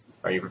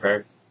Are you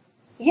prepared?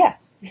 Yeah.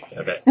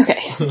 Okay.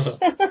 Okay.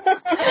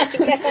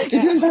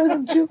 You're doing better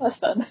than two of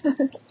us then.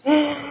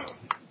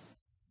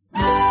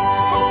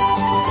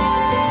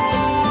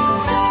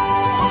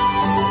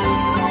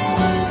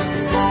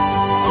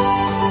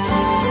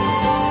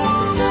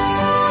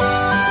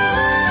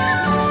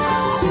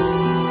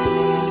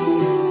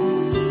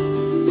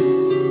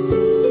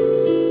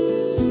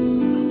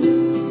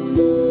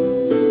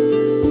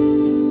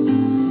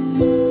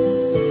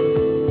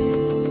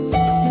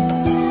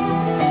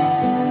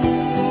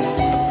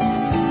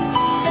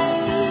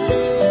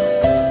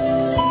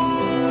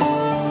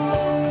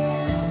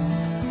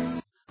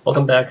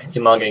 Welcome back to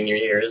Manga in Your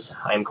Ears.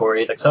 I'm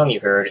Corey. The song you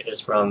heard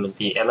is from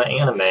the Emma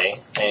anime,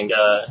 and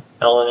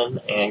Ellen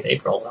and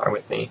April are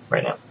with me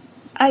right now.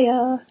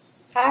 Hiya.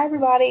 Hi,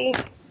 everybody.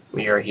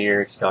 We are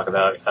here to talk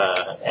about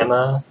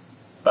Emma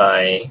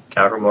by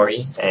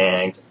Kawamori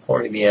and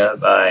Horimiya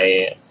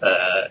by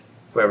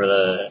whoever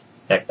the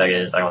heck that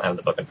is. I don't have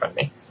the book in front of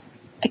me.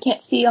 I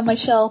can't see on my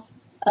shelf.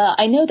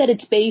 I know that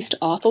it's based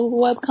off of a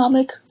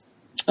webcomic,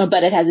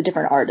 but it has a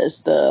different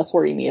artist, the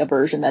Horimiya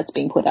version that's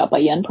being put out by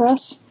Yen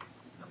Press.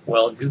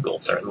 Well, Google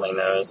certainly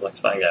knows. Let's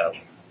find out.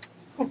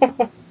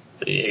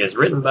 So it is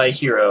written by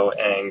Hiro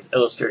and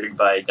illustrated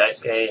by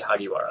Daisuke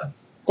Hagiwara.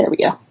 There we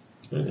go.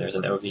 There's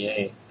an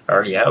OVA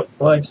already out.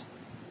 What?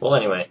 Well,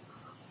 anyway.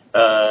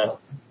 We're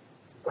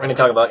going to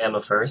talk about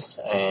Emma first.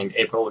 And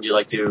April, would you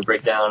like to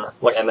break down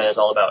what Emma is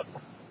all about?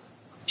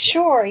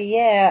 Sure,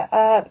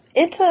 yeah.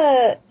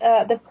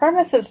 The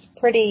premise is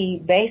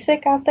pretty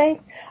basic, I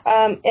think.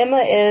 Emma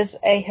is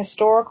a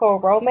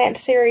historical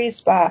romance series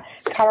by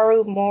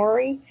Kaoru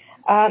Mori.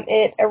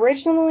 It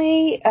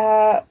originally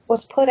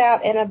was put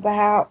out in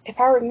about, if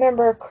I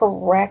remember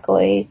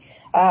correctly,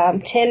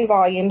 10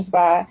 volumes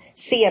by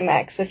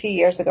CMX a few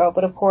years ago,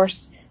 but of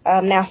course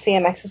now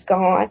CMX is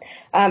gone.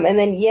 And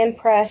then Yen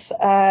Press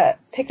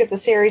picked up the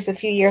series a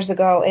few years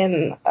ago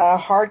in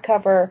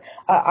hardcover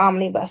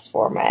omnibus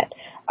format.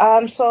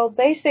 So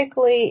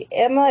basically,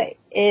 Emma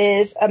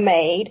is a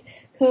maid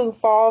who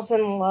falls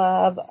in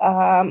love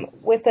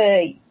with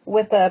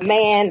a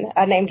man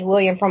named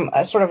William from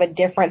a sort of a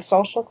different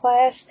social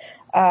class.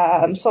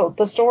 So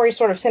the story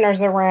sort of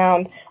centers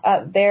around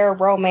their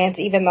romance,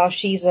 even though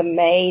she's a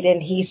maid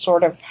and he's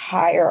sort of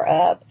higher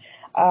up.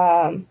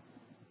 I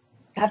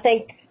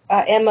think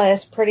Emma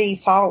is pretty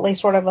solidly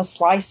sort of a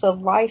slice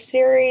of life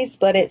series,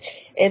 but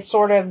it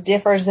sort of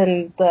differs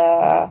in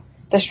the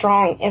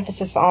strong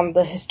emphasis on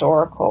the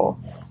historical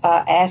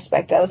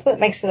aspect of it. So that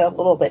makes it a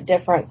little bit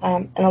different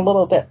and a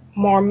little bit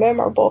more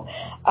memorable.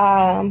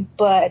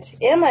 But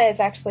Emma is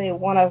actually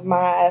one of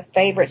my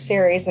favorite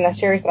series, and a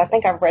series that I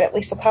think I've read at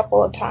least a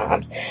couple of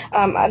times.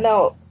 I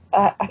know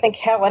I think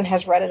Helen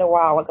has read it a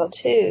while ago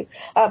too,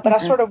 but I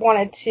sort of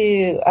wanted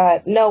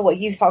to know what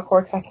you thought,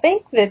 Corey, because I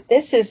think that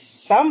this is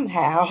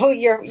somehow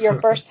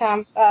your first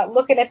time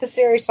looking at the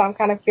series, so I'm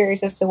kind of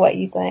curious as to what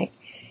you think.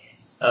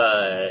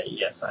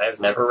 Yes, I have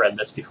never read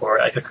this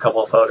before. I took a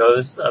couple of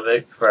photos of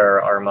it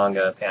for our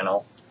manga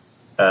panel.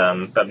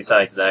 But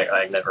besides that,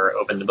 I've never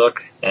opened the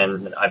book,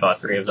 and I bought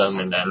 3 of them,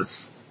 and then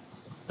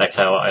that's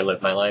how I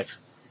live my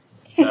life.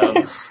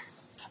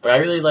 But I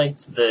really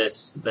liked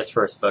this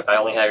first book. I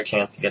only had a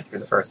chance to get through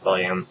the first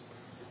volume.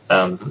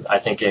 I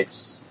think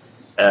it's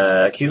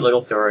a cute little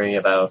story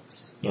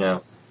about,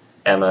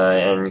 Emma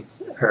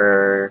and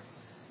her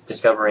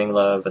discovering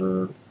love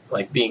and,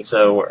 being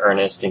so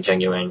earnest and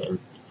genuine and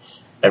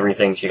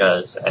everything she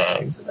does.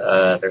 And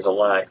there's a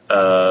lot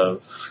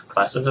of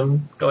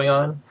classism going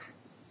on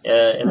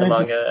in the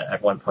manga.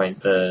 At one point,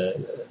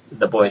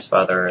 the boy's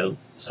father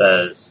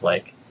says,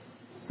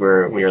 we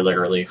are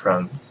literally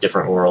from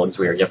different worlds,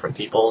 we are different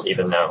people,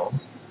 even though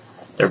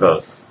they're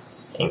both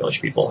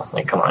English people.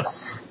 Come on.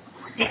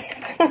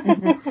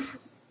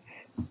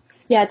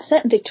 Yeah, it's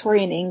set in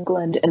Victorian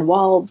England, and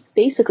while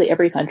basically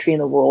every country in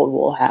the world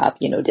will have,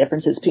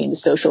 differences between the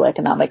social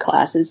economic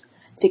classes,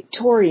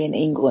 Victorian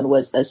England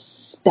was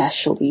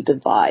especially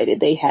divided.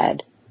 They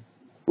had,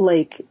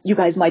 you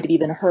guys might have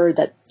even heard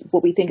that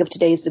what we think of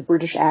today as the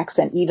British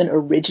accent even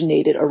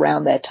originated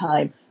around that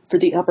time for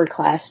the upper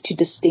class to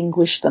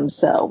distinguish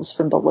themselves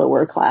from the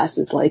lower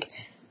classes.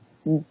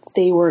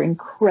 They were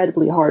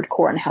incredibly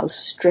hardcore on how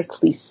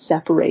strictly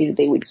separated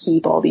they would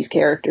keep all these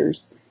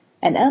characters.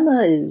 And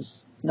Emma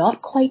is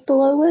not quite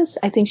below us.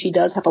 I think she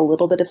does have a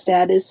little bit of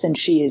status, since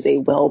she is a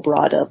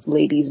well-brought-up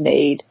lady's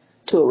maid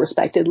to a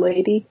respected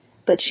lady.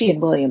 But she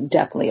and William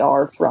definitely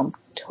are from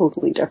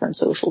totally different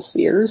social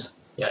spheres.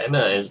 Yeah,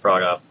 Emma is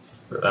brought up,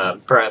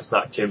 perhaps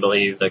not to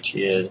believe that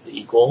she is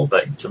equal,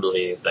 but to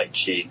believe that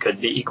she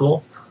could be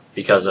equal,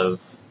 because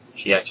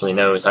she actually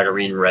knows how to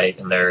read and write,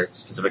 and there are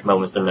specific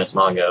moments in this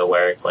manga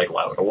where it's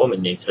why would a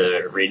woman need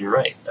to read and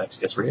write? That's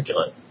just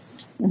ridiculous.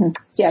 Mm-hmm.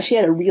 Yeah, she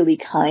had a really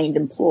kind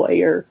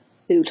employer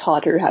who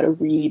taught her how to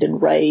read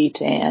and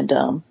write,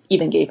 and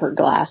even gave her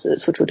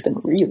glasses, which would have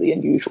been really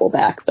unusual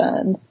back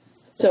then.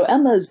 So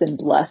Emma's been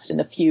blessed in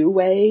a few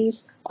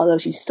ways, although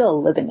she's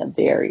still living a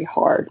very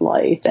hard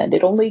life, and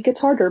it only gets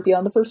harder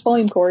beyond the first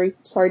volume, Corey.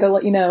 Sorry to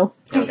let you know.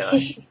 Oh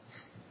gosh.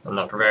 I'm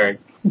not prepared.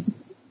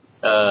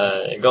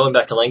 going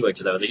back to language,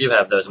 though, they do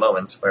have those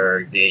moments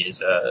where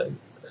the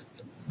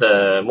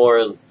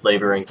more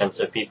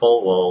labor-intensive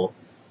people will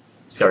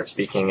start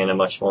speaking in a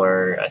much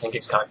more, I think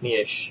it's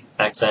Cockney-ish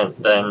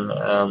accent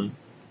than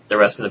the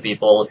rest of the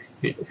people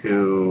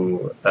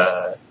who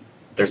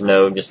there's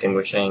no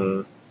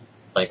distinguishing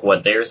like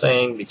what they're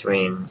saying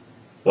between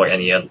what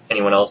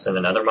anyone else in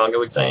another manga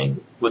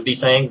would be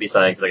saying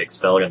besides like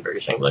expelled and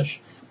British English,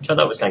 which I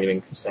thought was kind of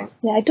interesting.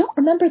 Yeah, I don't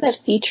remember that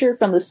feature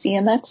from the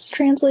CMX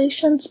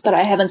translations, but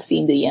I haven't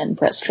seen the Yen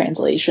Press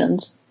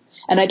translations.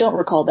 And I don't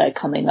recall that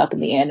coming up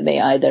in the anime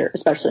either,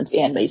 especially since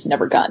the anime's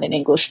never gotten an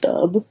English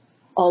dub.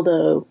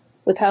 Although,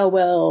 with how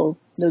well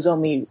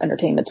Nozomi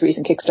Entertainment's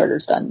recent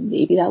Kickstarter's done,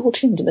 maybe that will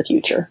change in the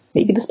future.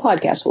 Maybe this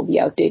podcast will be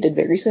outdated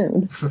very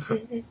soon.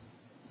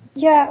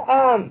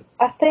 Yeah,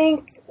 I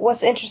think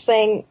what's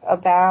interesting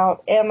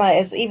about Emma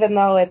is even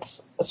though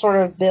it's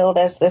sort of billed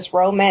as this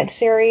romance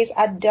series,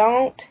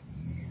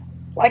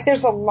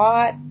 there's a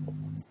lot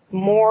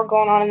more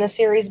going on in the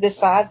series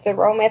besides the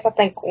romance. I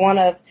think one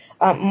of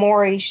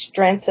Mori's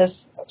strengths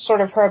is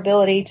sort of her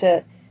ability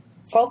to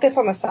focus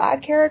on the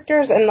side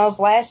characters, and those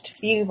last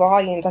few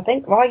volumes, I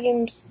think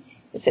volumes,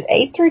 is it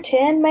 8 through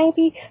 10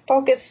 maybe,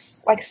 focus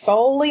like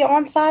solely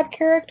on side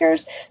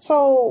characters.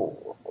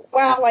 So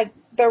while like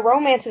the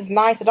romance is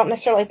nice, I don't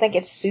necessarily think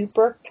it's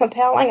super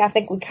compelling. I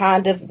think we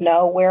kind of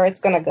know where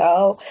it's going to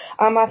go.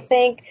 I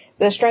think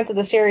the strength of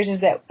the series is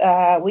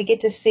that we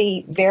get to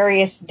see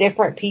various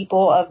different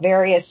people of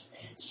various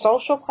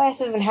social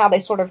classes and how they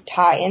sort of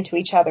tie into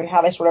each other and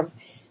how they sort of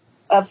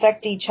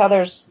affect each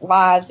other's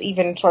lives,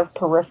 even sort of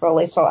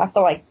peripherally. So I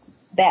feel like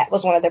that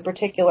was one of the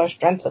particular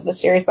strengths of the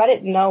series, but I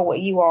didn't know what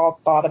you all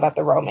thought about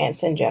the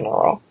romance in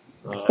general.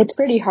 It's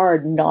pretty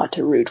hard not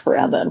to root for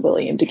Emma and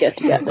William to get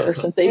together,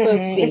 since they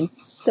both seem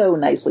so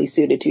nicely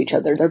suited to each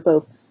other. They're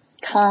both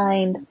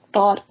kind,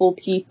 thoughtful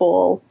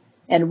people,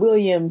 and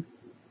William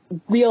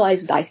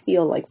realizes, I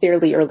feel like,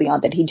 fairly early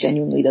on that he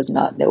genuinely does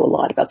not know a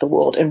lot about the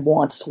world and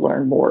wants to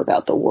learn more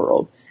about the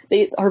world.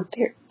 They are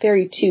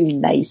very two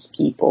nice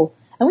people.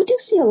 And we do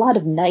see a lot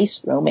of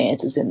nice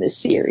romances in this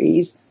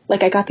series.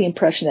 Like, I got the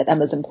impression that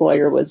Emma's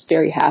employer was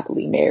very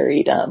happily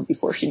married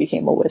before she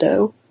became a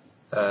widow.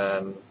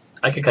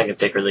 I could kind of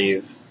take or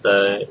leave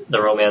the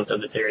romance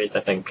of the series.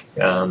 I think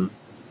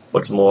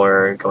what's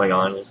more going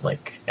on is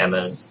like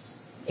Emma's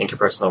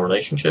interpersonal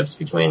relationships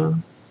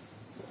between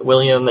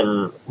William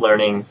and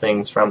learning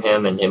things from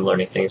him and him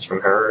learning things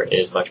from her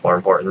is much more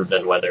important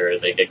than whether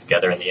they get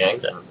together in the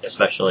end, and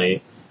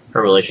especially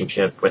her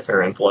relationship with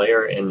her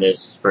employer in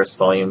this first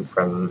volume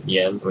from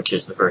Yen, which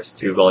is the first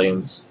 2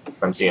 volumes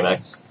from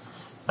CMX,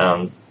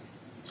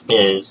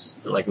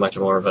 is like much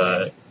more of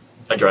a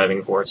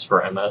driving force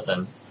for Emma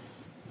than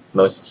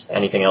most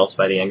anything else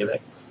by the end of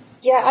it.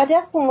 Yeah, I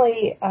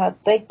definitely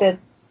think that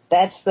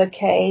that's the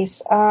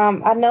case.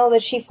 I know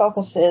that she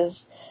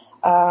focuses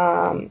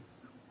some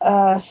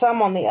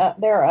on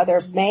there are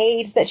other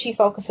maids that she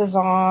focuses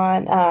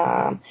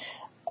on.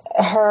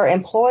 Her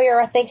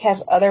employer, I think,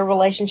 has other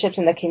relationships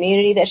in the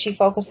community that she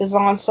focuses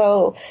on.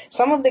 So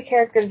some of the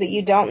characters that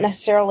you don't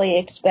necessarily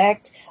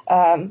expect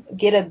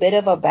get a bit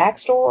of a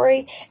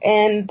backstory.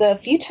 And the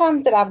few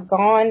times that I've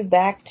gone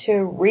back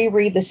to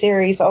reread the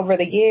series over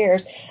the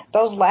years,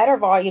 those latter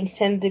volumes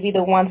tend to be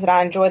the ones that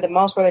I enjoy the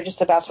most, where they're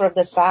just about sort of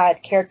the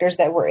side characters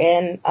that were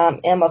in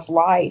Emma's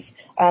life.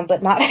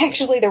 But not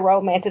actually the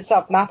romance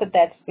itself. Not that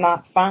that's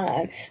not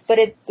fun,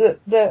 but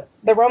the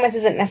romance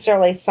isn't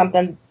necessarily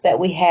something that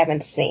we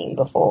haven't seen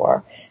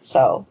before.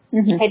 So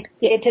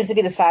it tends to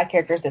be the side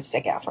characters that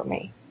stick out for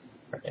me.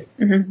 Right.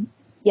 Mm-hmm.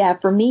 Yeah,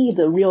 for me,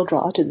 the real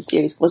draw to the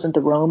series wasn't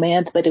the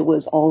romance, but it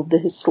was all the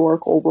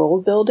historical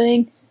world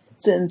building,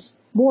 since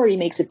Mori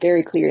makes it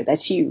very clear that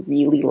she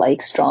really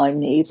likes drawing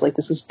maids. Like,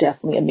 this was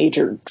definitely a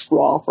major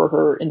draw for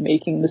her in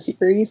making the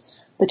series.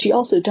 But she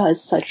also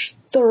does such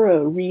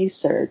thorough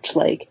research.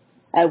 Like,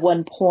 at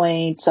one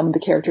point, some of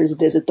the characters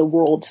visit the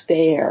World's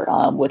Fair,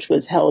 which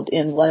was held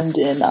in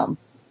London.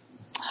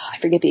 I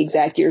forget the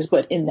exact years,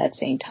 but in that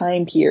same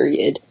time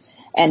period.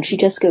 And she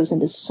just goes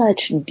into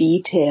such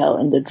detail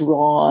in the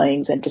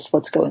drawings and just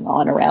what's going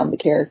on around the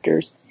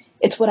characters.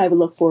 It's what I would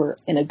look for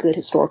in a good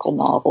historical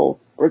novel,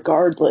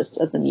 regardless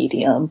of the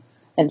medium.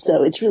 And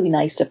so it's really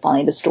nice to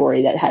find a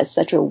story that has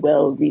such a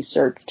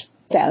well-researched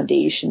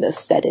foundation to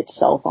set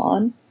itself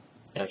on.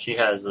 Yeah, she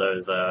has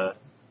those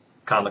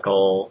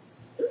comical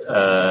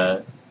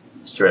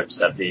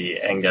strips at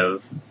the end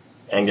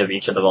of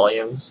each of the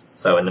volumes.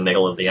 So in the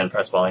middle of the Yen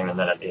Press volume, and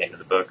then at the end of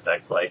the book,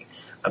 that's like,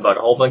 I bought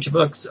a whole bunch of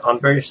books on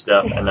British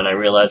stuff, and then I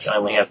realized I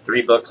only have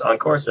 3 books on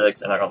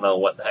Corsix, and I don't know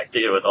what the heck to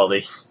do with all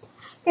these.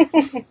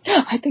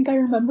 I think I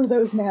remember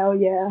those now,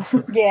 yeah.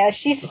 Yeah,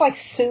 she's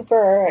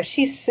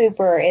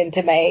super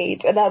into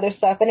maids and other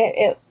stuff,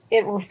 and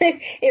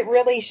it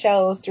really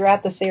shows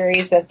throughout the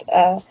series that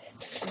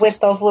with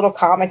those little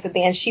comics at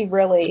the end, she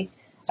really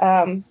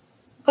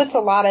puts a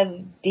lot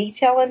of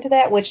detail into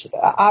that, which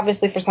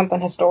obviously for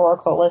something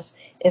historical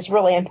is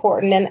really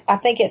important. And I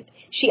think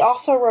she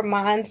also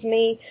reminds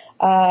me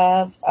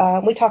of,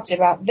 we talked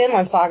about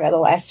Vinland Saga the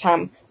last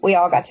time we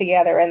all got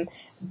together, and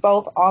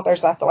both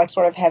authors, I feel like,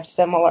 sort of have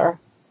similar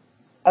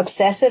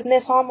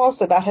obsessiveness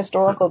almost about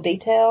historical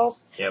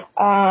details. Yep.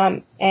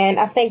 And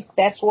I think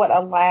that's what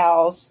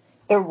allows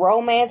the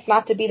romance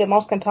not to be the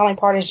most compelling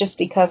part, is just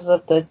because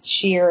of the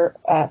sheer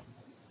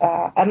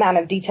amount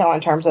of detail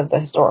in terms of the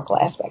historical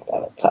aspect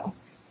of it. So.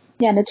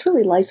 Yeah, and it's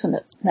really nice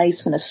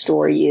when a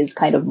story is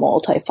kind of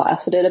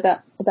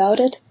multifaceted about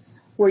it,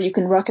 where you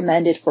can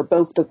recommend it for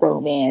both the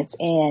romance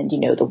and,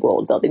 the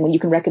world building. When you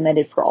can recommend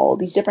it for all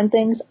these different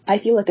things, I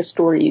feel like a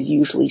story is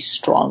usually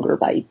stronger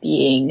by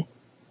being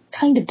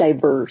kind of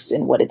diverse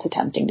in what it's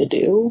attempting to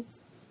do.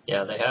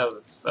 Yeah, they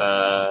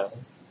have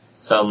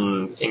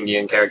some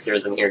Indian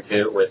characters in here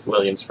too, with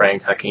William's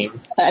Frank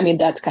Hakim. I mean,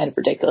 that's kind of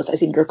ridiculous. I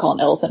seem to recall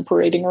an elephant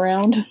parading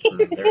around.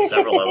 There are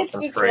several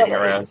elephants parading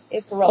around.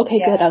 It's really, okay,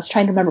 good. I was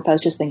trying to remember if I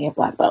was just thinking of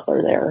Black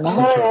Butler there or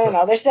not.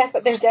 No. There's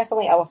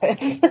definitely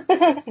elephants.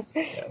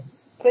 Yeah.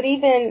 But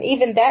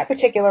even that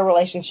particular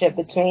relationship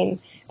between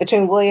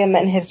William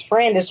and his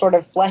friend is sort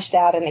of fleshed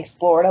out and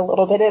explored a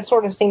little bit. It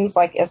sort of seems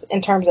like,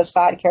 in terms of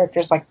side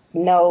characters, like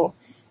no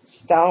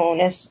stone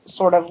is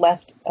sort of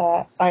left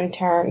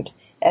unturned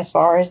as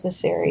far as the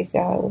series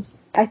goes.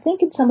 I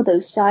think in some of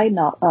those side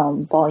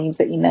volumes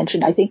that you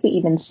mentioned, I think we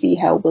even see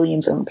how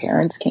William's own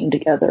parents came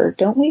together,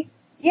 don't we?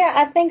 Yeah,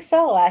 I think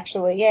so,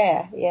 actually.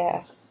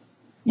 Yeah.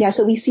 Yeah,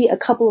 so we see a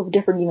couple of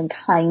different even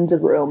kinds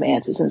of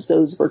romances, since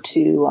those were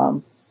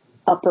two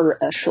upper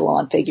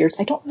echelon figures.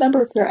 I don't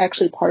remember if they're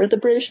actually part of the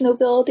British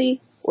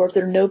nobility or if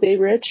they're noble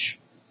rich,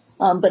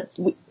 but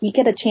we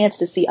get a chance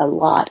to see a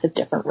lot of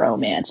different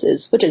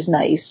romances, which is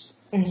nice,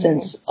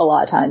 since a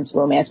lot of times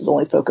romances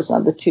only focus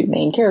on the two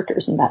main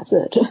characters, and that's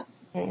it.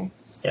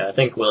 Yeah, I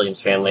think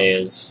William's family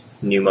is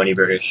new money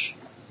British.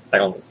 I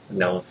don't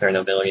know if they're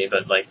nobility,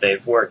 but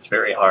they've worked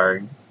very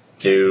hard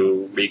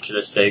to reach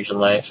this stage in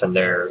life, and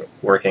they're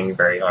working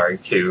very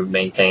hard to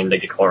maintain the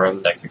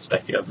decorum that's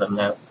expected of them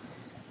now.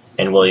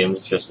 And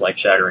William's just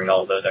shattering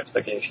all of those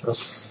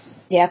expectations.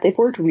 Yeah, if they've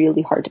worked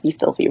really hard to be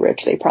filthy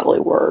rich, they probably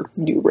were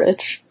new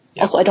rich.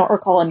 Yep. Also, I don't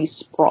recall any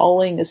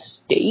sprawling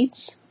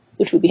estates,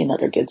 which would be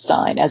another good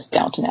sign, as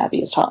Downton Abbey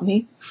has taught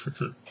me.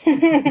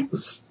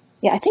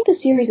 Yeah, I think the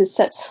series is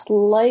set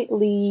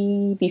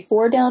slightly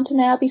before Downton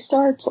Abbey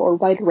starts, or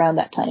right around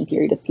that time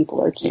period if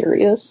people are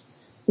curious.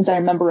 Because I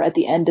remember at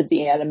the end of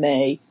the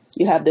anime,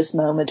 you have this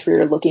moment where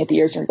you're looking at the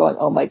years and you're going,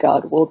 oh my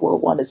god, World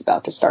War I is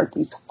about to start.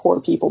 These poor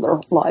people, their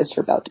lives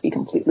are about to be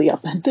completely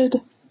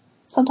upended.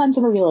 Sometimes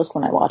I'm a realist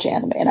when I watch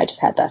anime, and I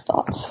just had that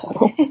thought,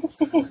 so.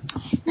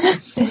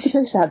 It was a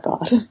very sad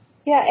thought.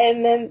 Yeah,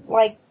 and then,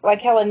 like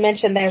Helen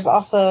mentioned, there's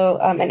also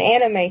an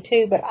anime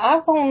too, but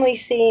I've only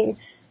seen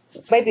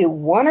maybe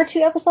one or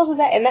two episodes of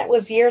that, and that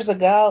was years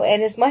ago.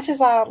 And as much as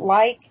I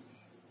like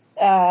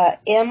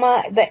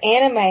Emma, the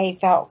anime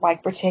felt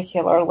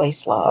particularly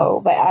slow.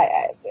 But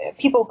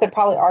people could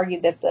probably argue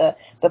that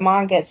the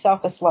manga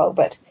itself is slow,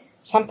 but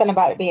something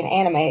about it being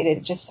animated,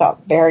 it just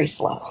felt very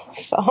slow.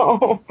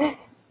 So.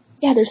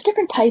 Yeah, there's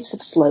different types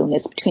of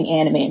slowness between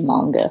anime and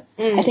manga.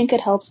 I think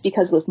it helps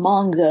because with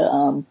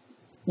manga,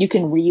 you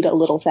can read a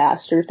little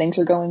faster if things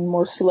are going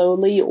more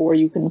slowly, or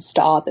you can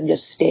stop and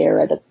just stare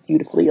at a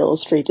beautifully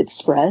illustrated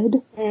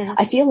spread.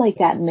 I feel like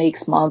that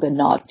makes manga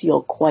not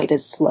feel quite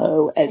as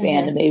slow as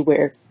anime,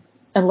 where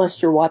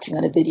unless you're watching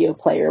on a video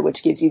player,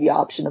 which gives you the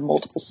option of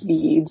multiple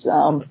speeds,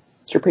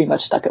 you're pretty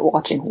much stuck at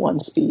watching one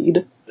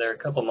speed. There are a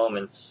couple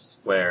moments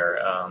where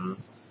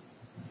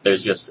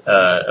there's just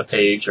a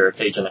page or a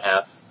page and a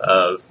half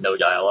of no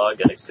dialogue,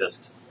 and it's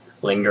just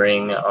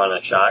lingering on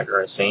a shot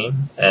or a scene,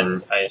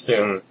 and I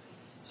assume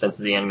since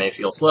the anime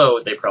feels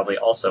slow, they probably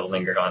also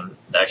lingered on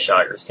that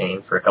shot or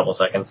scene for a couple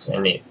seconds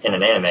in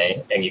an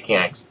anime, and you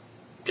can't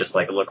just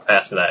look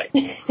past that.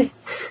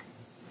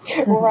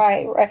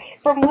 Right.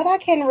 From what I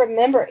can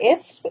remember,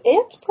 it's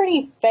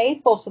pretty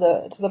faithful to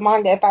the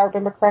manga, if I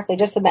remember correctly,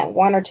 just in that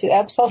one or two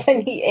episodes,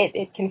 and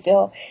it can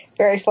feel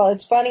very slow.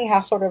 It's funny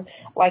how sort of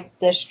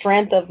the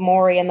strength of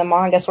Mori in the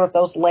manga, sort of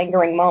those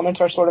lingering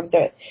moments, or sort of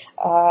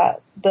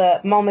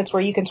the moments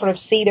where you can sort of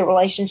see the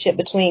relationship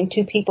between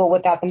two people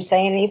without them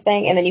saying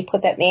anything, and then you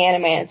put that in the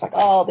anime, and it's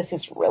oh, this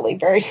is really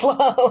very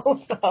slow.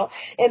 So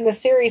in the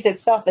series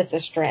itself, it's a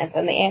strength,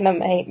 and the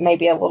anime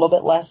maybe a little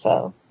bit less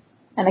so.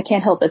 And I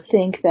can't help but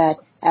think that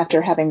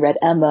after having read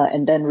Emma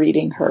and then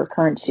reading her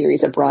current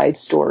series, A Bride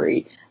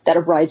Story, that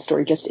A Bride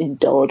Story just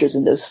indulges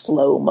in those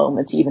slow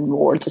moments even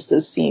more, just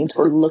those scenes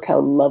where look how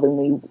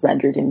lovingly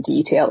rendered in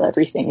detail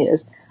everything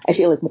is. I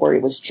feel like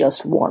Mori was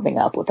just warming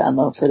up with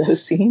Emma for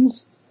those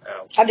scenes.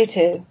 Oh. I do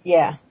too.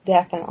 Yeah,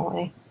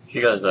 definitely. She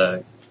does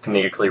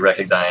comedically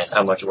recognize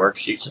how much work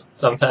she just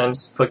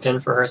sometimes puts in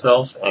for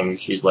herself, and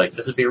she's like,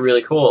 this would be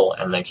really cool,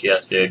 and then she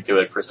has to do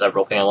it for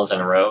several panels in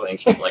a row, and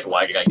she's like,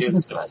 why did I do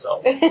this to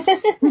myself?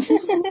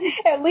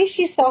 At least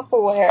she's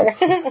self-aware.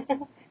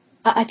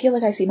 I feel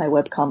like I see my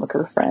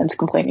webcomicer friends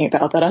complaining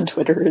about that on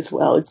Twitter as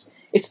well.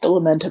 It's the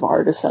lament of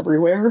artists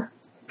everywhere.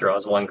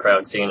 Draws one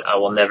crowd scene, I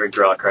will never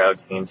draw crowd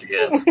scenes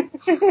again.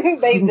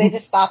 they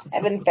just stop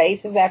having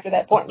faces after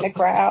that point in the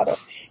crowd.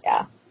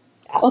 Yeah.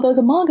 Although as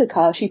a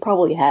mangaka, she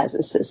probably has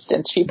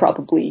assistants. She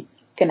probably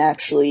can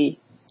actually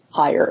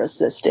hire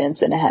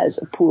assistants and has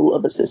a pool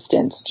of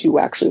assistants to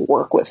actually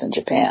work with in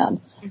Japan,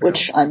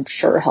 which I'm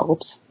sure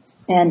helps.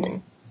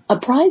 And A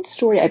Bride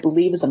Story, I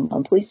believe, is a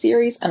monthly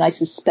series, and I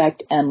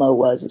suspect Emma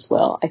was as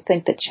well. I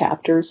think the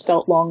chapters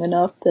felt long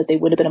enough that they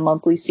would have been a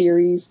monthly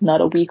series,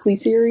 not a weekly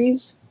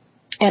series.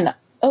 And,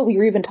 we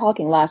were even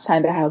talking last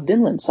time about how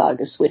Vinland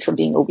Saga switched from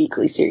being a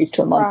weekly series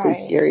to a monthly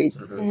series,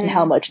 and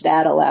how much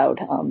that allowed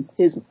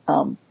the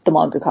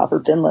mangaka for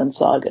Vinland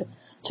Saga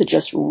to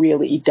just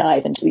really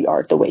dive into the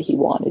art the way he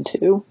wanted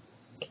to.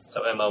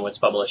 So Emma was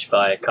published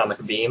by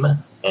Comic Beam,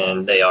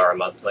 and they are a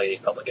monthly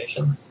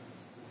publication.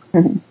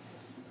 Mm-hmm.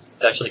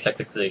 It's actually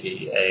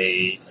technically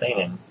a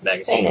seinen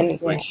magazine,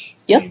 which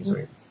seems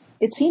weird.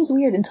 It seems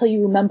weird until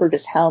you remember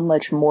just how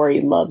much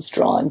Mori loves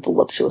drawing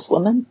voluptuous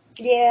women.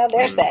 Yeah,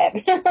 there's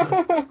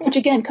that. Which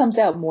again comes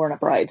out more in A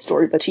Bride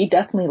Story, but she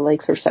definitely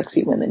likes her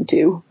sexy women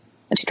too.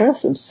 And she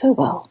draws them so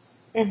well.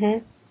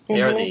 They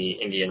are the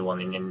Indian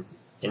women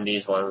in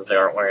these ones. They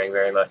aren't wearing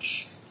very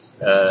much,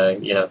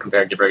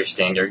 compared to British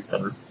standards.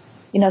 And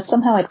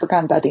somehow I'd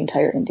forgotten about the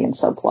entire Indian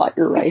subplot.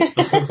 You're right.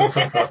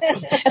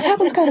 It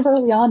happens kind of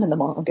early on in the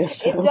manga.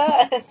 So.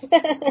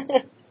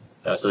 It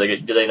does. So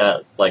do they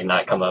not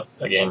come up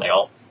again at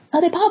all?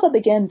 They pop up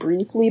again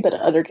briefly, but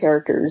other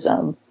characters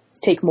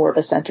take more of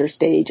a center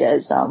stage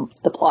as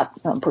the plot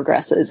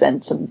progresses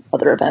and some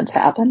other events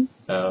happen.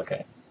 Oh,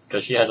 okay.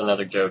 Because she has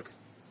another joke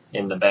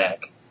in the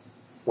back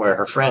where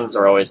her friends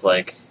are always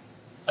like,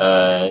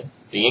 the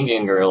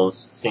Indian girls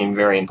seem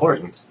very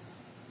important.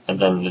 And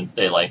then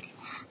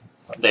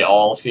they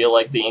all feel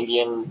like the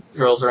Indian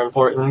girls are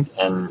important,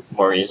 and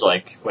Mori's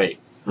like, wait,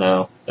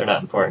 no, they're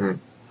not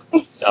important.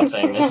 Stop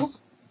saying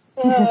this.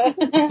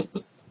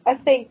 I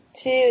think,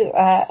 too,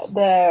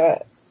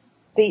 the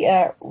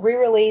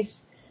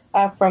re-release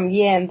from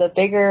Yen, the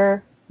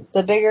bigger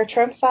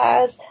trim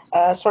size,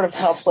 sort of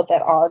helped with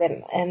that art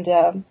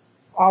and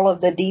all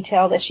of the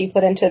detail that she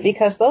put into it,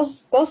 because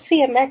those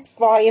CMX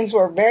volumes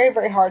were very,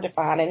 very hard to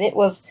find, and it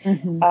was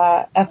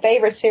a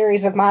favorite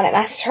series of mine, and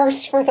I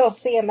searched for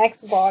those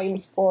CMX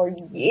volumes for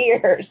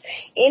years.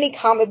 Any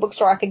comic book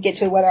store I could get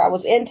to, whether I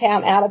was in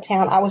town, out of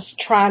town, I was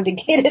trying to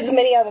get as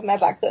many of them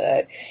as I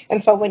could.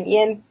 And so when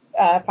Yen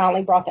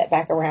finally brought that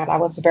back around, I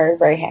was very,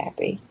 very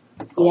happy.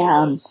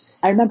 Yeah,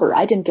 I remember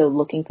I didn't go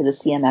looking for the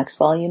CMX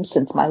volumes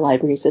since my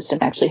library system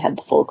actually had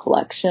the full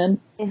collection.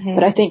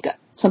 But I think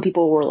some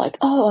people were like,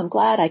 oh, I'm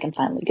glad I can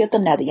finally get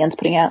them now that Yen's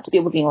putting out. So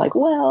people being like,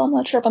 well, I'm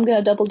not sure if I'm going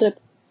to double dip.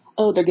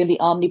 Oh, they're going to be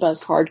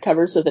omnibus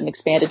hardcovers with an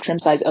expanded trim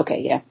size.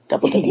 Okay, yeah,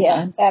 double dipping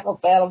time. That'll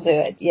do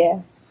it, yeah.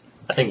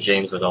 I think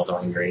James was also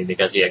hungry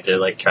because he had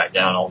to track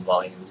down all the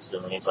volumes,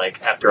 and he's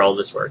like, after all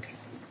this work.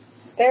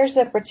 There's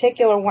a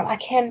particular one,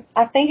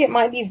 I think it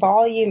might be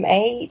volume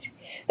 8,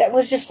 that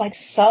was just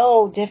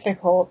so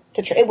difficult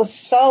to it was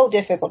so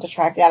difficult to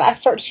track down. I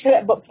searched for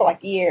that book for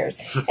years,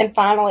 and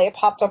finally it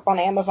popped up on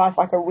Amazon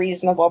for a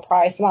reasonable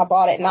price, and I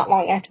bought it. Not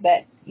long after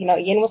that,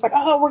 Yen was like,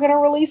 oh, we're going to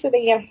release it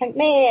again. I'm like,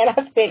 man,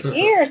 I spent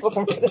years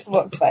looking for this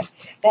book, but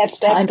that's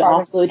time to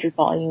offload your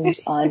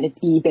volumes on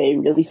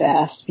eBay really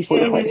fast before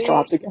the price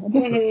drops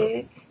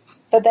again.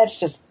 But that's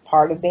just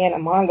part of being a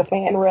manga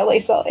fan,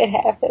 really, so it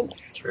happened.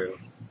 True.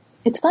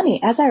 It's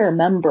funny, as I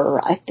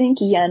remember, I think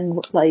Yen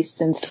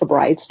licensed A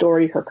Bride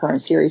Story, her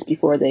current series,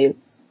 before they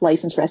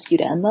licensed Rescued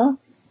Emma.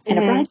 And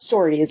A Bride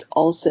Story is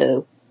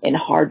also in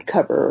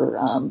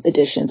hardcover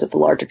editions of the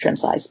larger trim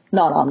size,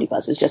 not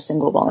omnibuses, just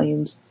single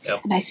volumes.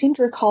 Yep. And I seem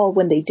to recall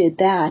when they did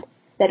that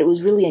it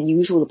was really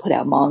unusual to put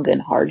out manga in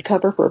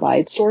hardcover for A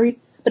Bride Story,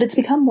 but it's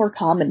become more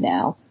common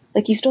now.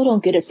 You still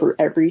don't get it for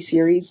every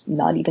series,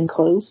 not even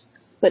close.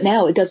 But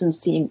now it doesn't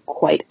seem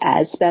quite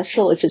as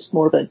special. It's just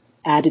more of an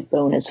added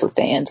bonus for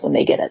fans when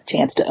they get a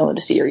chance to own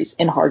a series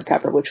in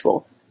hardcover, which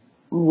will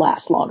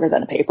last longer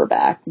than a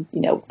paperback,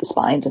 with the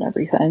spines and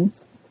everything.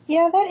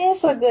 Yeah, that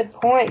is a good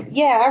point.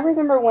 Yeah, I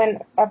remember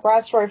when A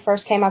Bride Story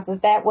first came out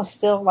that was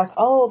still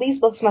oh, these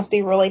books must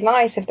be really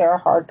nice if they're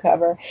a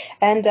hardcover.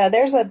 And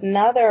there's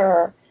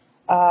another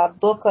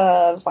book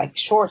of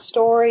short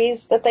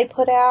stories that they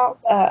put out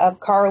of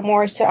Kaoru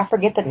Mori's too. I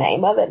forget the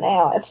name of it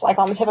now. It's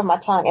on the tip of my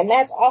tongue, and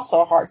that's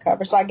also a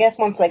hardcover. So I guess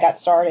once they got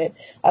started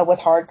with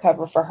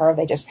hardcover for her,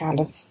 they just kind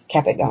of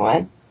kept it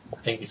going. I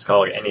think it's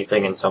called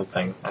Anything and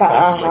Something.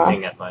 I'm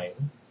looking at my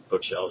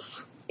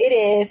bookshelf. It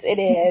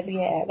is,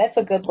 yeah. That's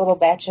a good little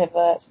batch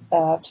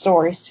of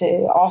stories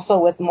too. Also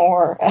with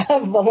more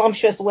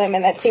voluptuous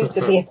women. That seems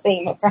to be a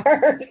theme of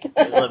hers.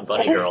 There's a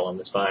bunny girl on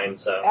the spine,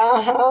 so.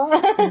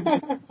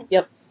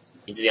 Yep.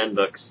 These Yen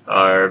books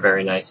are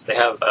very nice. They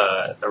have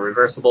a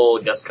reversible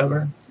guest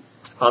cover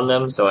on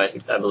them, so I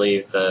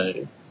believe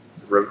the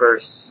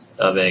reverse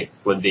of it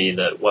would be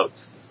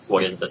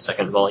what is the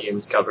second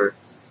volume's cover.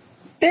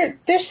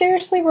 They're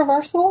seriously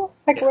reversible?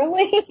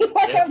 Really?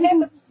 I've had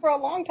them for a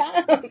long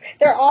time.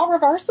 They're all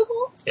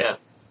reversible? Yeah.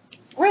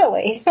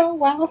 Really? Oh,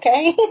 wow,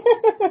 okay.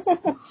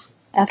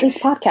 After this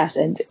podcast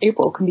ends,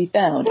 April can be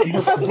found in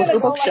her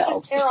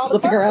bookshelves,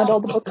 flipping around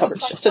all the book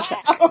covers just to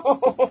check.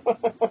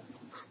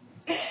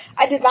 I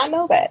I did not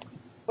know that.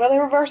 Well,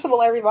 they're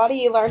reversible, everybody.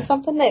 You learn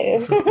something new.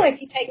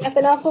 If you take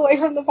nothing else away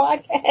from the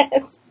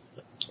podcast.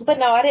 But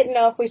no, I didn't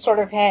know if we sort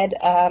of had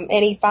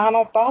any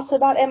final thoughts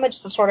about Emma,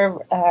 just to sort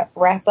of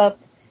wrap up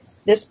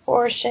this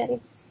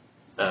portion.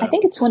 I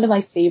think it's one of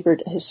my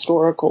favorite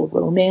historical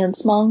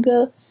romance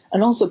manga,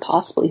 and also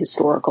possibly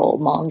historical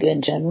manga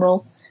in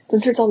general,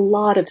 since there's a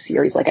lot of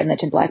series, like I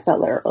mentioned Black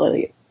Butler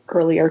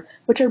earlier,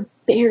 which are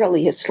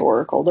barely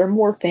historical. They're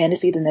more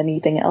fantasy than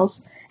anything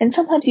else, and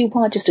sometimes you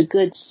want just a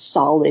good,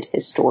 solid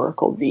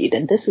historical read,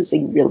 and this is a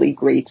really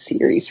great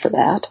series for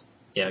that.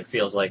 Yeah, it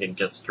feels like it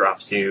just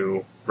drops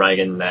you right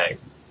in that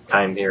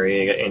time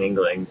period in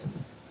England.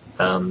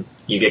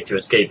 You get to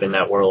escape in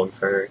that world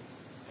for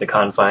the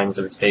confines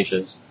of its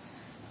pages.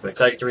 I'm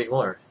excited to read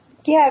more.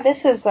 Yeah,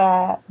 this is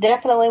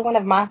definitely one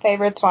of my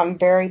favorites, so I'm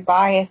very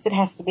biased. It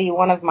has to be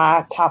one of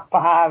my top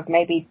 5,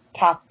 maybe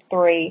top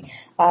 3.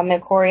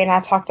 And Corey and I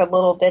talked a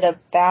little bit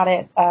about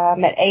it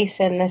at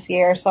ASIN this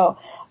year, so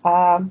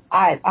I'm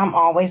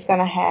always going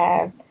to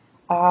have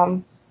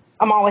a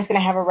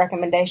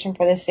recommendation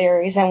for this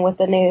series, and with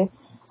the new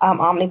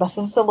omnibus,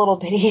 it's a little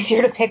bit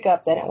easier to pick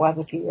up than it was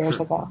a few years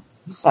ago.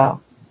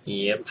 So.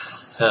 Yep.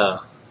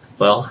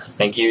 Well,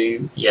 thank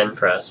you, Yen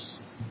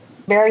Press.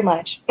 Very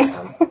much.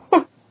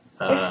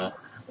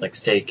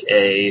 Let's take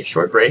a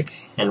short break,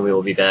 and we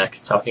will be back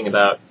talking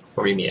about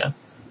Horimiya.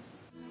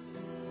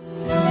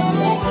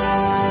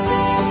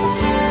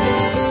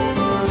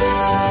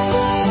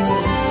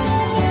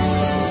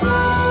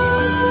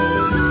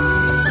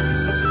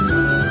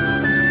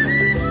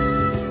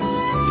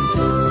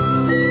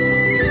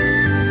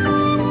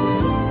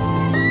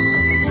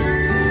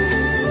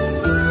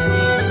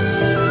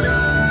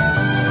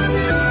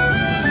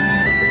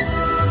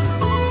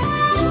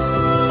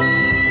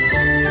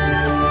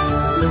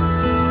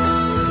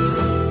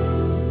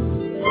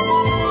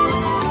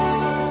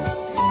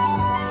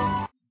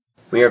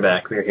 We are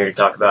back. We are here to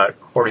talk about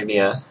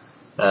Horimiya.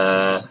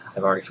 I've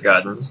already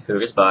forgotten who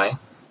it is by.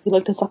 You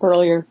looked this up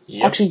earlier.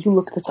 Yep. Actually, you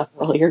looked this up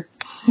earlier.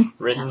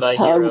 Written by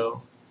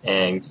Hiro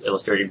and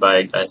illustrated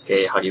by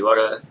Daisuke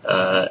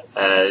Hagiwara.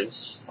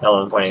 As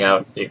Helen pointing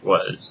out, it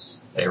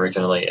was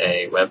originally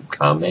a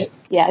webcomic.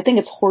 Yeah, I think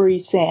it's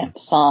Hori-san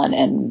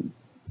and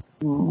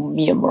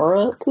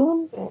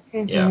Miyamura-kun.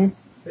 Mm-hmm. Yeah.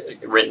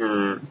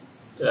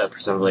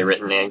 Presumably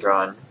written and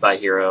drawn by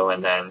Hiro,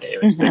 and then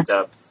it was picked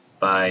up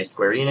by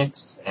Square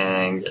Enix,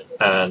 and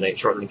they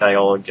shortened the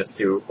title just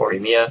to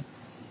Horimiya,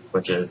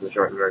 which is the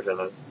shortened version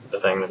of the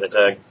thing that they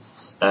said.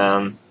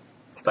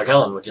 But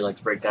Helen, would you like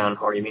to break down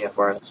Horimiya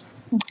for us?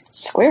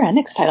 Square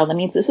Enix title, that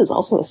means this is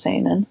also a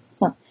seinen.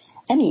 Huh.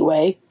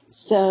 Anyway,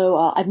 so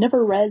I've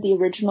never read the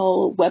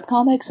original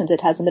webcomic since it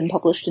hasn't been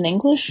published in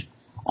English,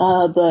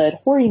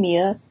 but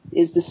Horimiya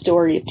is the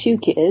story of 2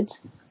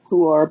 kids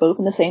who are both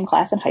in the same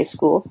class in high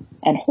school,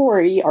 and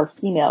Hori, our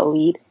female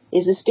lead,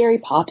 is this very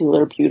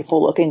popular,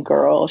 beautiful-looking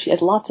girl. She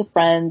has lots of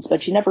friends,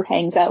 but she never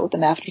hangs out with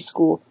them after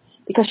school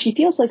because she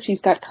feels like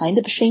she's got kind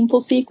of a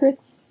shameful secret.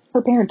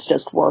 Her parents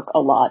just work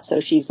a lot, so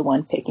she's the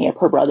one picking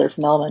up her brother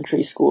from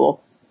elementary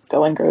school,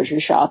 going grocery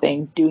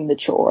shopping, doing the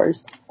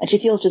chores, and she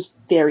feels just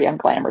very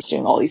unglamorous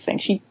doing all these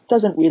things. She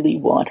doesn't really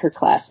want her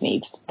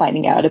classmates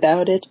finding out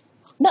about it.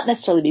 Not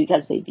necessarily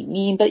because they'd be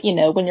mean, but,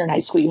 when you're in high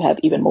school, you have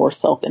even more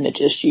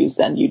self-image issues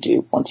than you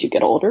do once you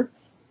get older.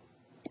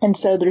 And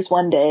so there's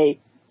one day,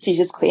 she's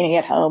just cleaning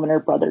at home, and her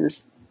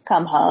brother's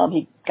come home.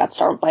 He got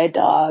startled by a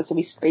dog, so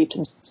he scraped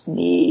his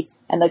knee,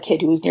 and the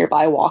kid who was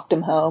nearby walked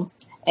him home.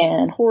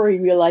 And Hori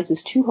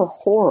realizes to her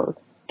horror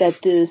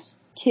that this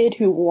kid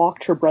who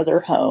walked her brother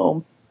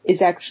home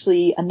is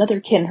actually another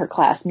kid in her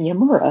class,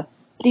 Miyamura,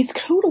 but he's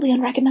totally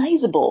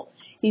unrecognizable.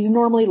 He's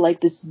normally like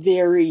this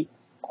very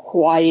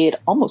quiet,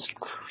 almost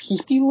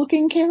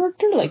creepy-looking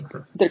character. Like,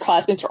 their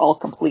classmates are all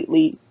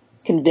completely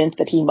convinced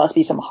that he must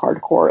be some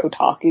hardcore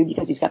otaku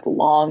because he's got the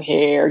long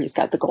hair, he's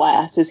got the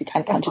glasses, he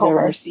kind of punches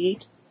over his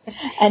seat.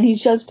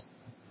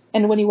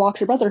 And when he walks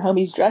her brother home,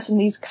 he's dressed in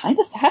these kind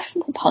of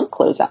fashionable punk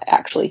clothes,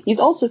 actually. He's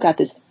also got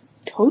this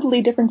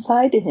totally different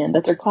side to him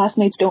that their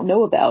classmates don't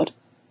know about.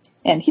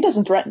 And he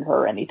doesn't threaten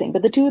her or anything,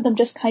 but the two of them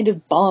just kind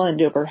of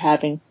bond over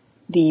having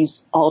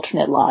these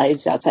alternate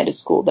lives outside of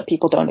school that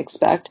people don't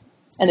expect.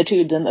 And the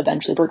two of them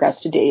eventually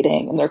progress to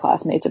dating, and their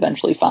classmates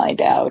eventually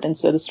find out. And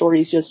so the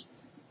story's just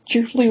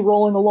cheerfully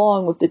rolling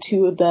along with the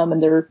two of them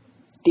and their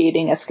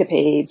dating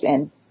escapades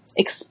and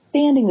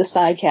expanding the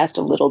side cast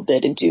a little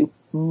bit into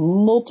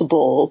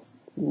multiple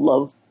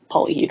love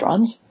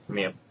polyhedrons.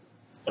 Yeah.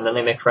 And then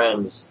they make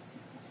friends.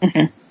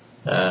 And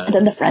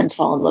then the friends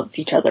fall in love with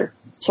each other.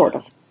 Sort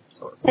of.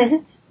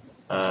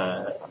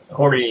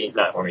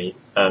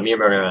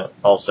 Miyamura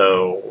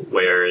also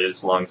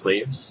wears long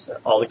sleeves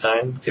all the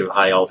time to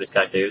hide all of his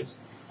tattoos,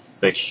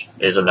 which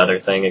is another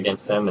thing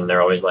against him, and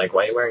they're always like,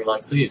 why are you wearing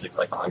long sleeves? It's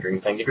like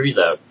 110 degrees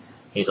out.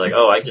 He's like,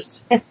 oh, I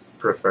just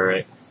prefer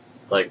it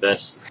like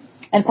this.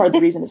 And part of the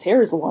reason his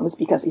hair is long is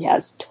because he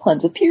has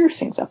tons of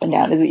piercings up and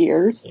down his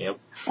ears. Yep.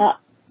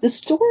 The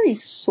story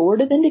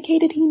sort of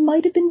indicated he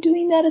might have been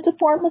doing that as a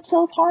form of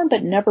self-harm,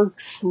 but never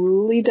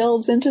truly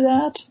delves into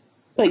that.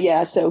 But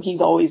yeah, so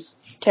he's always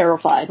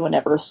terrified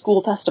whenever a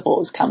school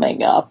festival is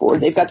coming up, or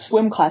they've got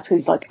swim class, because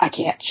he's like, I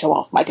can't show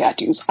off my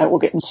tattoos. I will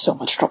get in so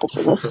much trouble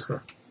for this.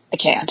 I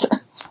can't.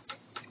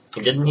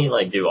 Didn't he,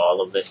 like, do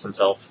all of this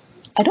himself?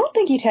 I don't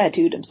think he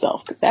tattooed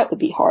himself, because that would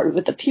be hard.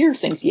 With the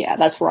piercings, yeah,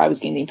 that's where I was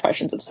getting the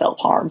impressions of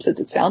self-harm, since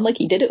it sounded like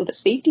he did it with a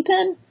safety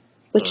pin.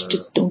 Which,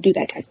 just don't do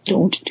that, guys.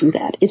 Don't do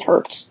that. It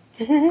hurts.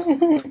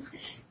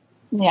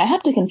 Yeah, I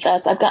have to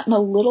confess, I've gotten a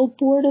little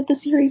bored of the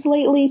series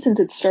lately, since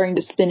it's starting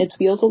to spin its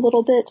wheels a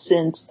little bit,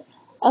 since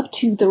up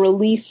to the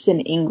release in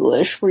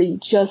English, where you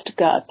just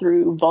got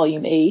through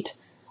Volume 8,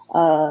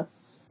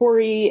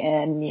 Hori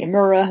and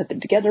Miyamura have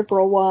been together for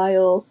a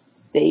while.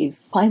 They've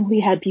finally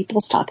had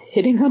people stop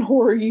hitting on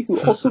Hori, who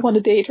also want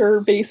to date her,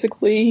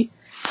 basically.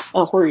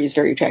 Hori is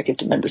very attractive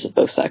to members of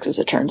both sexes,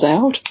 it turns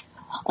out.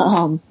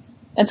 And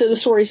so the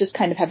story is just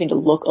kind of having to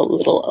look a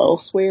little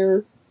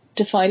elsewhere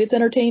to find its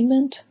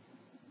entertainment.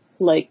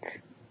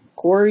 Like,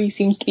 Hori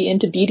seems to be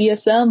into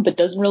BDSM, but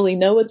doesn't really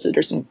know it, so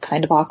there's some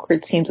kind of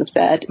awkward scenes with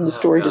that, and the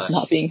story just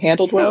not being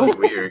handled well. That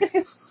was weird.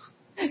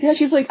 Yeah,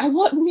 she's like, I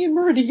want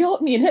Miyamura to yell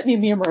at me and hit me,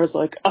 and Miyamura's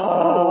like,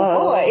 oh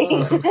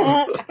boy.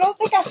 I don't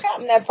think I've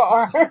gotten that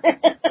far.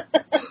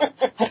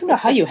 I don't know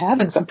how you haven't,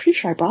 because I'm pretty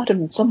sure I brought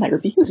him in some of my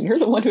reviews, and you're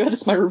the one who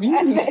edits my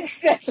reviews.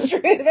 That's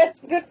true,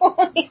 that's a good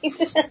point.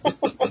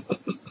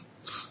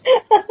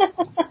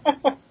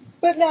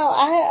 But no,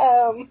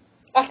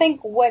 I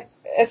think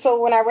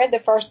so when I read the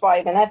first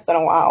volume, and that's been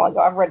a while ago,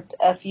 I've read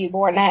a few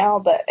more now,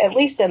 but at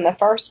least in the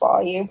first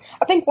volume,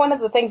 I think one of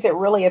the things that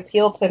really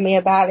appealed to me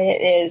about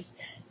it is,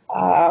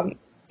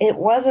 it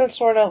wasn't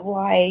sort of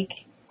like,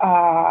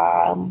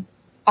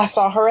 I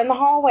saw her in the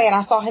hallway and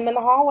I saw him in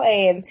the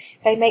hallway and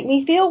they make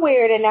me feel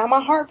weird and now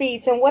my heart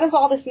beats and what does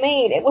all this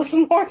mean? It was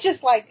more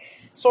just like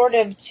sort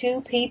of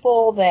two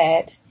people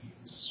that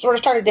sort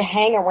of started to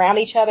hang around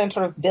each other and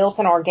sort of built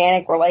an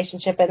organic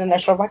relationship, and then they're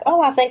sort of like,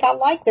 oh, I think I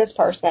like this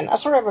person. I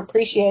sort of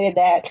appreciated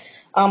that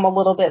a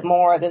little bit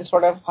more than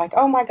sort of like,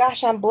 oh my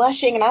gosh, I'm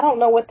blushing and I don't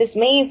know what this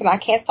means and I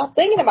can't stop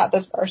thinking about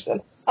this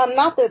person.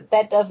 Not that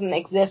that doesn't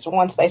exist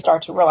once they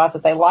start to realize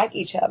that they like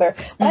each other,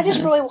 but I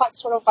just really like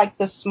sort of like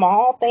the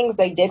small things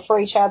they did for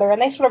each other,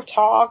 and they sort of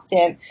talked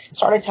and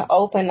started to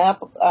open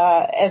up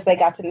as they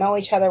got to know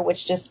each other,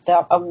 which just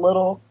felt a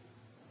little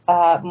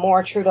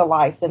more true to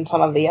life than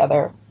some of the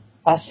other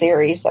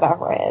series that I've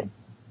read.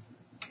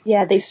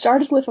 Yeah, they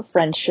started with a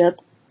friendship,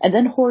 and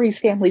then Hori's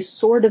family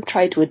sort of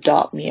tried to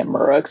adopt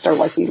Miyamura, because they're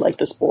like, we like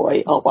this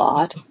boy a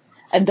lot,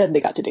 and then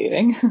they got to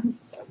dating.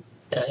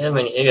 Yeah, I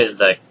mean, it is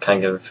that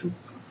kind of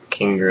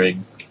kindred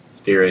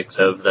spirits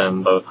of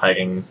them both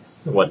hiding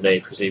what they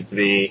perceive to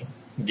be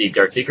deep,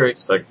 dark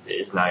secrets, but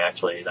it's not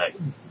actually that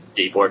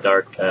deep or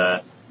dark.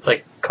 It's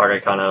like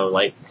Katakano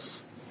light,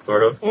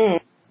 sort of.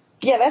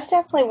 Yeah, that's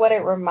definitely what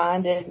it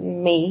reminded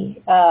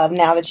me of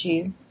now that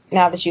you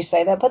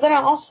say that. But then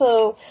I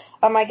also,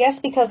 I guess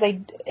because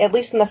they, at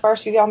least in the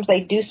first few albums,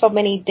 they do so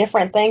many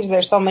different things.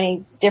 There's so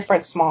many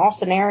different small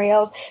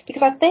scenarios.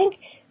 Because I think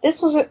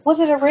this was it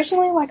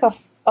originally like a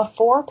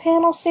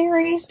 4-panel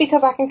series?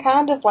 Because I can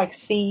kind of like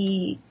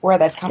see where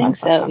that's coming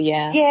from. So,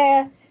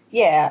 yeah.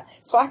 Yeah.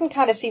 So I can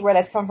kind of see where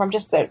that's coming from.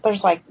 Just that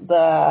there's like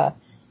the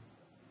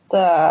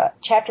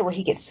chapter where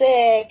he gets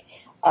sick.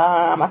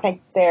 I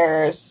think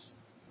there's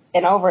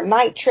an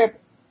overnight trip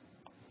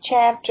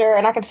chapter,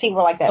 and I can see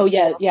where like that. Oh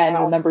yeah, and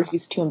remember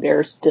he's too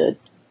embarrassed to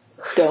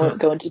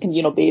go into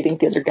communal bathing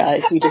with the other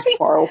guys, so he just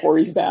borrow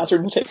Hori's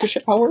bathroom to take a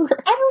shower.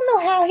 I don't know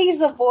how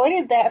he's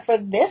avoided that for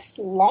this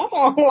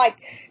long. Like,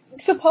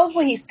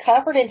 supposedly he's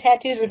covered in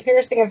tattoos and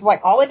piercings.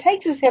 Like, all it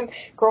takes is him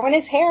growing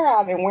his hair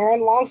out and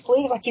wearing long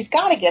sleeves. Like, he's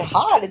got to get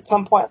hot at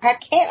some point. I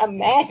can't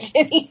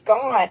imagine he's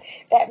gone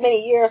that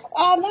many years.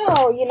 Oh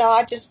no,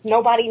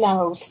 nobody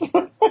knows.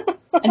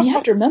 And you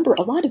have to remember,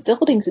 a lot of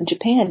buildings in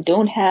Japan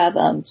don't have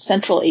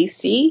central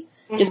AC.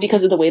 Just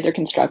because of the way they're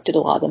constructed, a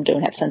lot of them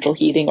don't have central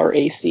heating or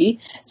AC.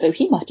 So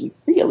he must be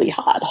really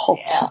hot all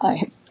the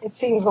time. It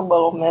seems a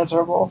little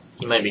miserable.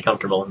 He might be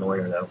comfortable in the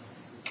winter, though.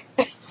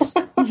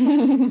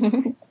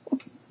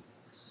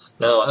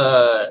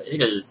 No,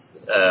 it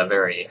is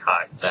very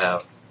hot to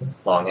have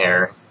long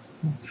hair.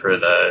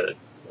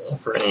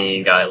 For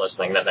any guy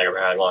listening that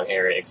never had long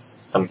hair, it's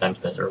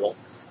sometimes miserable.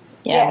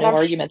 Yeah, no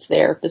arguments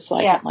there. This is why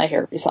I cut my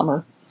hair every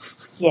summer.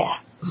 Yeah.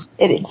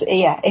 It is.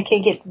 Yeah, it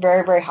can get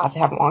very, very hot to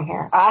have long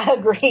hair. I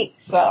agree.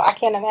 So I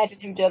can't imagine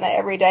him doing that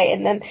every day,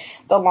 and then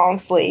the long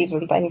sleeves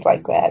and things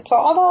like that. So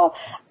although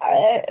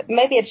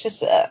maybe it's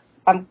just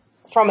I'm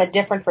from a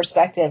different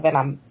perspective, and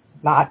I'm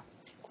not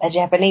a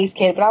Japanese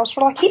kid, but I was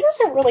sort of like, he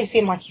doesn't really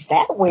seem like he's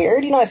that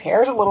weird. His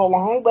hair is a little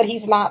long, but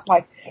he's not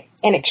like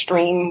an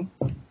extreme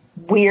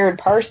weird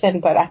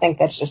person. But I think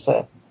that's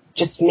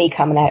just me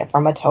coming at it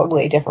from a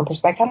totally different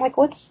perspective. I'm like,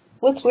 what's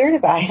weird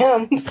about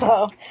him?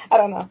 So I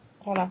don't know.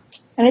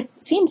 And it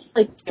seems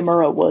like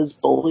Miyamura was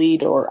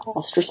bullied or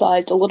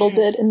ostracized a little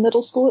bit in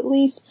middle school, at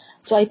least.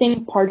 So I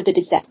think part of it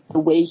is that the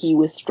way he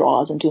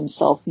withdraws into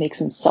himself makes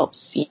himself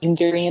seem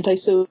very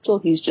antisocial.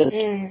 He's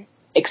just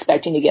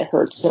expecting to get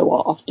hurt so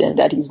often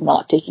that he's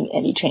not taking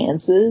any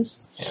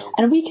chances. Yeah.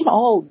 And we can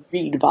all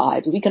read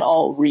vibes. We can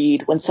all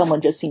read when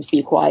someone just seems to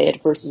be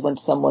quiet versus when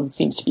someone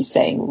seems to be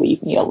saying,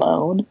 leave me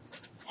alone.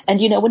 And,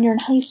 when you're in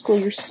high school,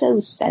 you're so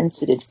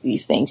sensitive to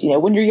these things.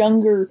 When you're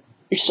younger,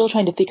 you're still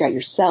trying to figure out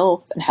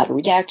yourself and how to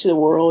react to the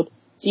world.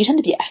 So you tend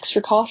to be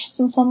extra cautious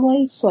in some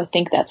ways. So I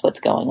think that's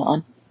what's going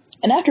on.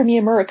 And after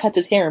Miyamura cuts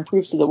his hair and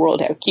proves to the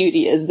world how cute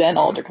he is, then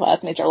all their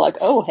classmates are like,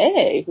 oh,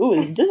 hey, who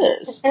is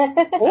this?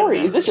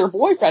 Hori, is this your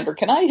boyfriend, or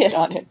can I hit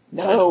on him? And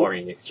then No.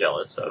 Hori gets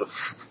jealous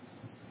of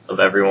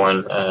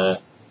everyone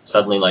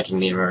suddenly liking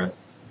Miyamura.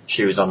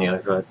 She was on the other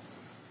foot.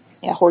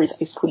 Yeah, Hori's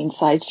Ice Queen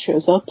side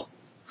shows up.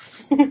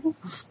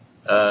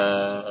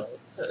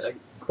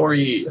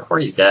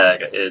 Hori's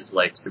dad is,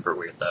 super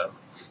weird, though.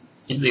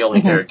 He's the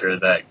only character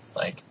that,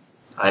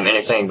 I'm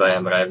entertained by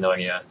him, but I have no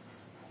idea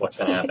what's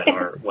going to happen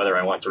or whether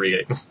I want to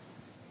read it.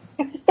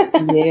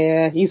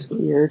 Yeah, he's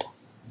weird.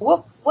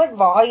 What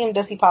volume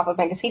does he pop up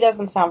in? Because he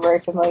doesn't sound very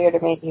familiar to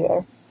me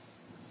either.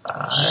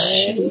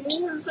 I'm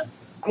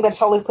going to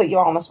totally put you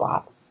on the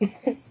spot.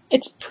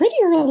 It's pretty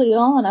early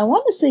on. I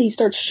want to say he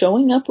starts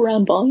showing up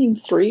around volume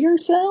 3 or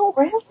so.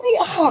 Really?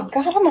 Oh,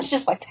 God, I must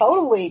just,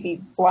 totally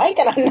be blank,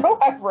 and I know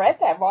I've read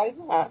that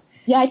volume.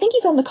 Yeah, I think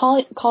he's on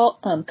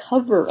the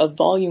cover of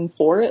volume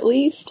 4 at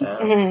least.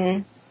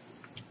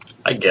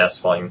 I guess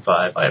volume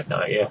 5. I have no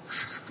idea.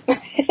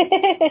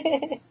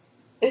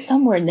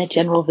 Somewhere in that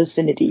general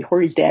vicinity,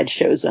 Hori's dad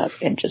shows up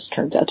and just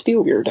turns out to be a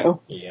weirdo.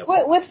 Yep.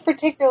 What's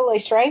particularly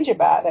strange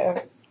about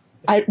it?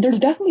 There's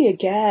definitely a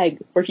gag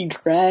where he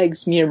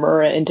drags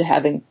Miyamura into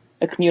having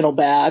a communal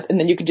bath, and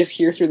then you can just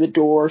hear through the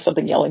door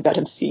something yelling about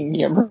him seeing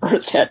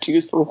Miyamura's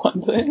tattoos, for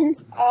one thing.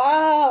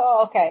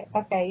 Oh, okay.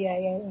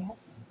 Yeah.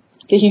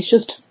 Yeah, he's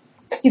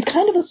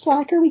kind of a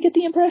slacker, we get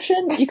the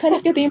impression. You kind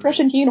of get the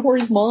impression he and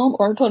Hori's mom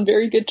aren't on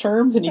very good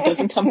terms, and he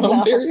doesn't come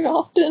home very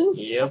often.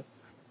 Yep.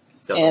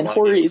 And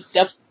Hori's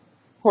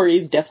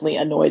definitely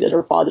annoyed that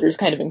her father is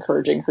kind of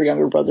encouraging her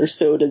younger brother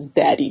Soda's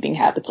bad eating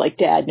habits. Like,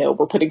 Dad, no,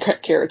 we're putting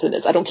carrots in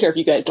this. I don't care if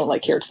you guys don't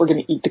like carrots. We're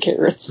going to eat the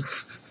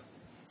carrots.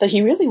 But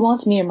he really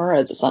wants Miyamura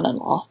as a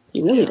son-in-law.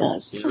 He really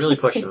does. He's really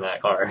pushing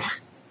that hard.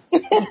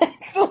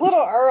 It's a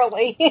little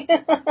early.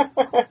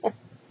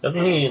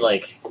 Doesn't he,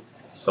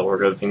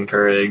 sort of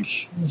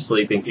encourage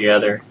sleeping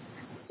together?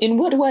 In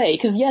what way?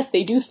 Because, yes,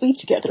 they do sleep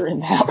together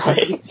in that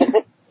way.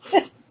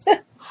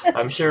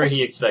 I'm sure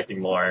he expected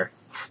more.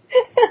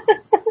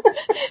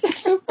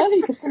 It's so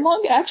funny, because the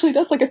manga actually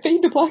does a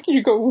fade to black, and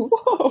you go,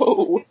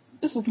 whoa,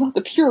 this is not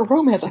the pure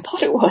romance I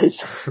thought it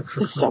was.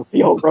 This is a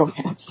real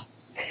romance.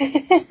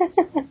 I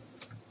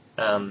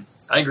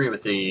agree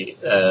with the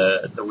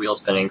wheel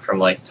spinning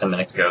from 10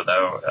 minutes ago,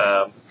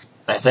 though.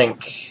 I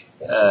think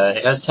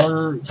it has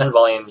 10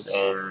 volumes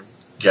in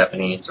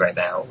Japanese right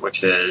now,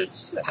 which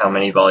is how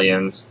many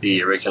volumes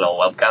the original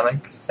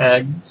webcomic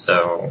had,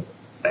 so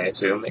I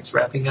assume it's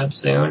wrapping up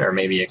soon, or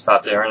maybe it's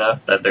popular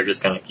enough that they're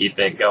just going to keep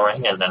it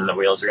going, and then the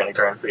wheels are going to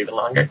turn for even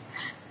longer.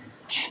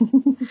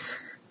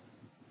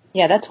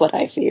 Yeah, that's what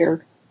I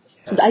fear.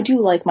 Since I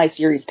do like my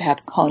series to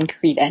have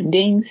concrete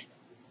endings,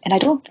 and I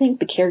don't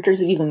think the characters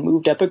have even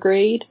moved up a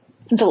grade.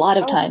 Since a lot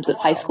of times with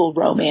high school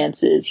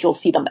romances, you'll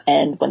see them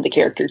end when the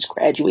characters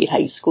graduate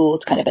high school.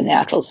 It's kind of a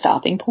natural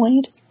stopping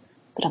point.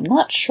 But I'm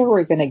not sure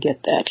we're going to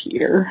get that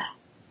here.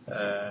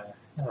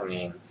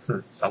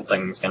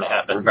 Something's going to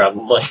happen,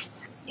 probably.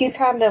 You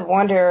kind of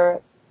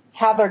wonder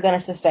how they're going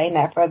to sustain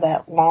that for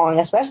that long,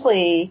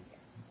 especially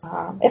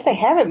if they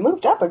haven't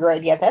moved up a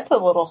grade yet. That's a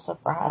little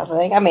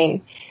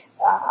surprising.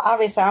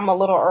 Obviously I'm a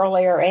little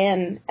earlier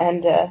in,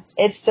 and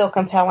it's still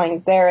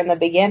compelling there in the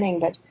beginning,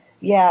 but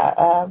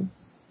yeah,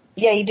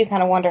 you do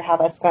kind of wonder how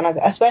that's going to go,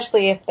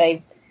 especially if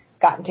they've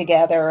gotten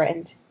together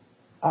and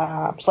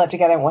slept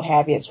together and what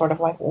have you. It's sort of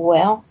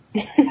well,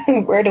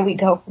 where do we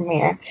go from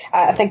here?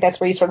 I think that's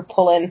where you sort of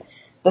pull in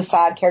the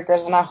side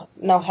characters, and I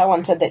know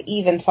Helen said that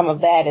even some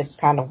of that is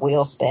kind of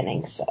wheel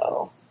spinning,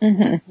 so.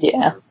 Mm-hmm,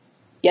 yeah.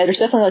 Yeah, there's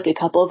definitely a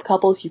couple of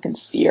couples you can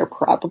see are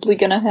probably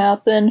going to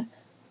happen,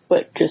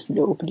 but just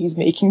nobody's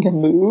making a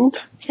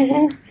move.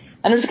 Mm-hmm.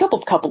 And there's a couple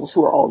of couples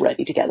who are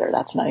already together.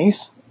 That's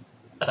nice.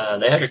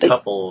 They had a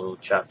couple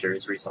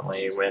chapters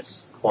recently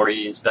with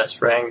Hori's best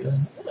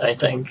friend, I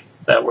think,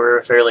 that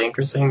were fairly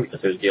interesting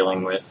because it was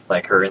dealing with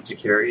her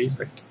insecurities,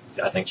 but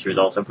I think she was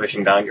also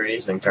pushing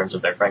boundaries in terms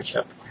of their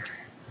friendship.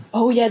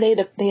 Oh yeah, they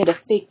had a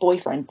fake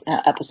boyfriend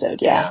episode.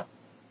 Yeah.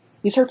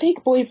 He's her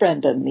fake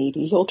boyfriend, then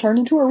maybe he'll turn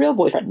into a real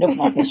boyfriend. Nope,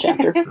 not in this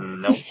chapter.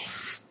 Nope.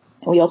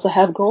 And we also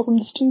have a girl from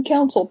the student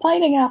council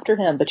pining after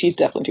him, but she's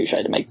definitely too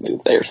shy to make a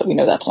move there, so we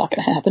know that's not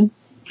going to happen.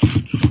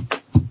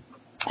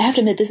 I have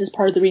to admit, this is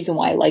part of the reason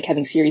why I like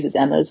having series as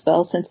Emma as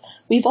well, since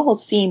we've all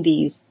seen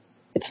these.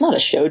 It's not a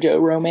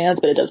shoujo romance,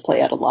 but it does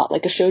play out a lot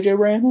like a shoujo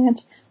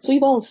romance. So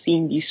we've all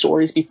seen these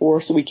stories before,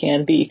 so we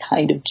can be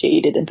kind of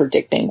jaded in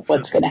predicting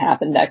what's going to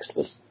happen next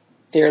with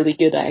fairly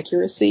good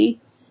accuracy.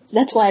 So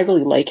that's why I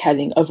really like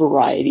having a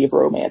variety of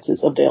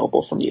romances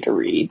available for me to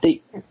read.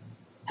 They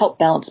help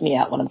balance me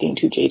out when I'm getting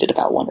too jaded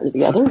about one or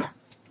the other.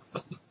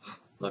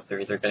 Look, they're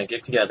either going to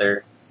get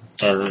together,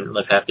 and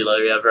live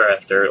happily ever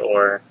after,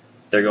 or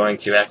they're going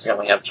to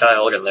accidentally have a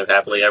child and live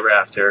happily ever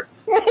after,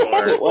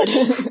 or What?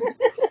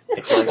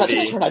 it's going to That's a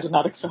be turn I did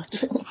not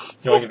expect.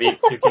 it's going to be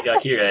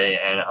Tsukigakure,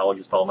 and I will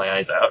just bawl my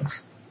eyes out.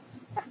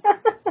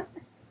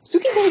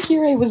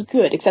 Tsukigakure was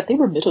good, except they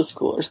were middle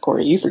schoolers,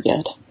 Corey, you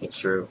forget. It's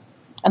true.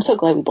 I'm so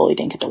glad we bullied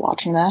Ink into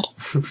watching that.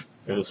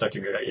 It was such a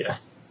good idea.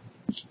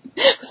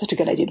 It was such a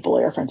good idea to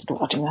bully our friends into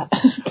watching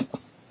that.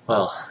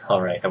 Well,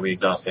 alright, have we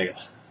exhausted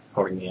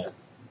Horimiya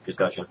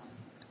discussion?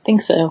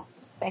 Think so.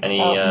 Any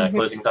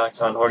closing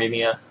thoughts on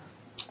Horimiya?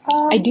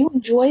 I do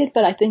enjoy it,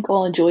 but I think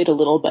I'll enjoy it a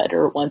little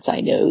better once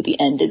I know the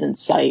end is in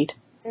sight,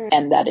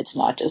 and that it's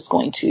not just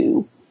going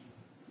to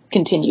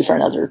continue for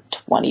another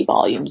 20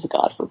 volumes,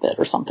 God forbid,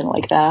 or something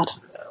like that.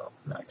 No,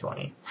 not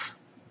 20.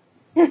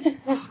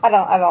 I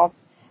don't.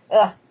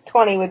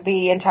 20 would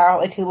be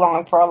entirely too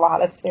long for a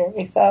lot of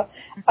series. So,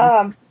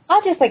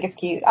 I just think it's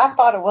cute. I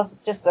thought it was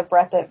just a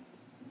breath of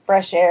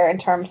fresh air in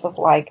terms of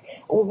like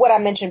what I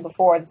mentioned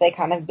before, that they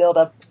kind of build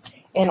up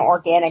an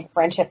organic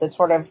friendship that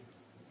sort of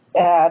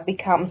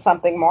becomes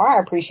something more. I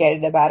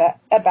appreciated I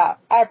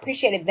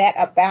appreciated that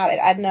about it.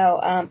 I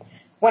know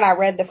when I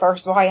read the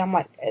first volume, I'm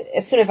like,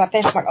 as soon as I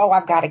finished, I'm like, oh,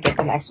 I've got to get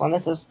the next one.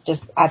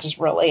 I just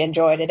really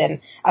enjoyed it,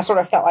 and I sort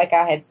of felt like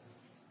I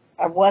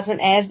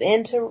wasn't as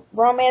into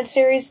romance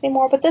series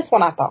anymore, but this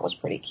one I thought was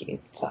pretty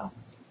cute. So,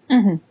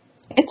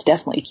 It's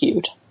definitely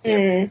cute.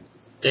 Dana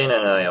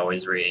and I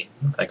always read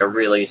like a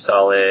really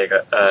solid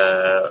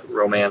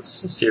romance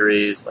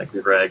series. Like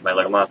we've read My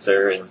Little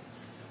Monster and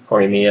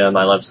Horimiya,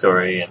 My Love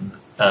Story, and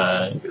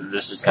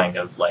this is kind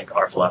of like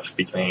our fluff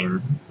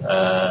between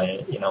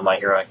My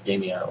Hero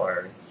Academia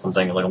or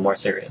something a little more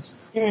serious.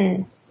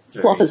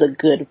 Fluff is a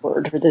good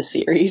word for this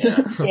series.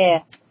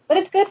 Yeah. But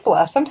it's good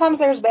fluff. Sometimes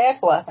there's bad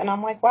fluff, and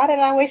I'm like, why did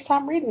I waste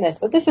time reading this?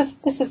 But this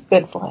is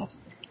good fluff.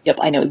 Yep,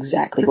 I know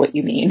exactly what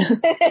you mean.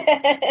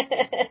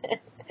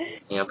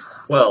 Yep.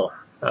 Well,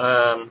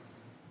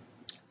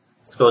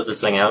 let's close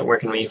this thing out. Where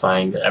can we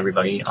find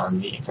everybody on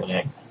the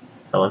internet,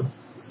 Helen?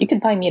 You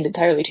can find me in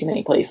entirely too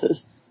many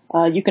places.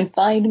 You can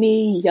find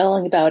me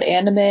yelling about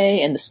anime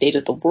and the state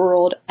of the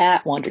world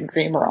at Wandering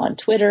Dreamer on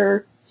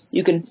Twitter.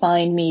 You can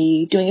find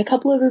me doing a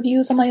couple of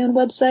reviews on my own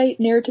website,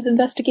 Narrative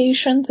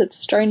Investigations. It's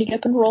starting to get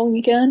up and rolling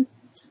again.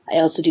 I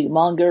also do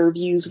manga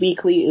reviews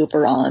weekly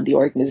over on the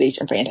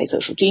Organization for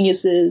Antisocial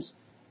Geniuses,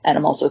 and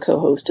I'm also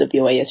co-host of the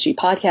OASG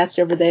podcast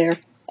over there.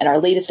 And our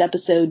latest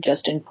episode,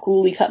 Justin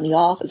coolly cut me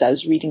off as I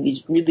was reading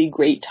these really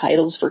great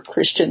titles for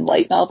Christian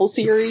light novel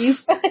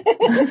series.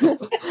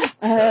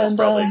 That's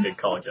probably a good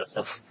call,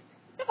 Justin.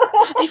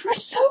 They were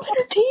so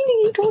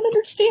entertaining. You don't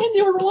understand.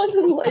 They were ones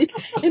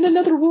in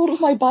another world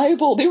of my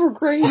Bible. They were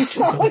great.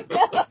 And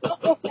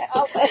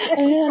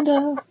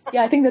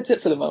I think that's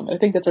it for the moment. I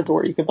think that's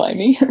everywhere you can find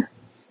me.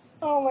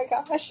 Oh my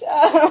gosh.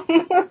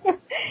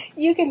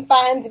 You can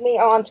find me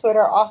on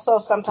Twitter, also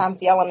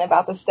sometimes yelling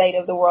about the state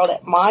of the world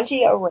at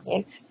Manji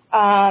Oren.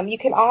 You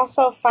can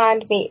also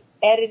find me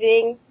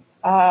editing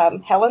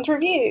Helen's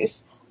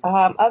reviews.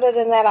 Other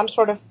than that, I'm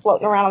sort of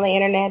floating around on the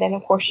internet, and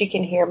of course you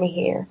can hear me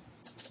here.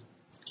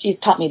 She's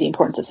taught me the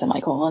importance of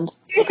semicolons.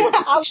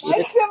 I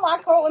like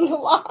semicolons a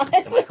lot.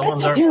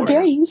 Semicolons are They're important.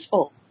 very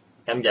useful.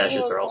 M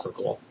dashes are also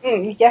cool.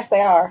 Yes,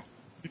 they are.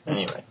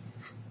 Anyway.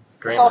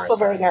 It's also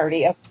very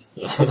nerdy.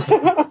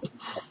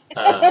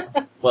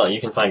 Well, you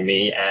can find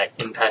me at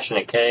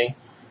ImpassionateK.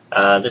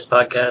 This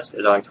podcast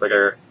is on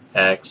Twitter,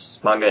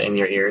 X, Manga in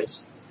Your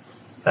Ears.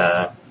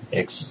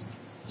 It's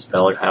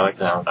spelled how it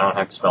sounds. I don't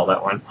have to spell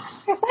that one.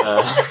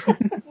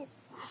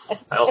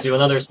 I also do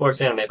another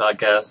sports anime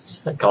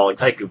podcast called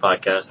Taiku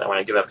Podcast. That one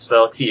I do have to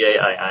spell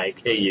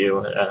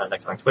Taiiku.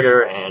 That's on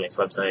Twitter and its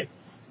website.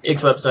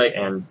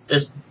 And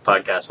this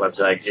podcast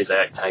website is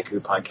at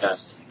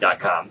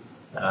taikupodcast.com.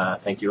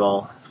 Thank you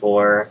all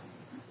for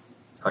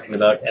talking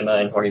about Emma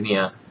and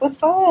Horimiya. It was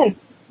fun.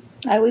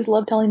 I always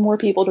love telling more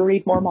people to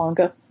read more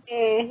manga.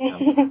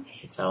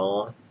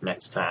 Until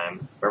next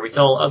time, where we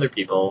tell other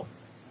people,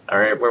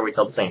 or where we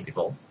tell the same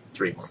people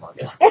to read more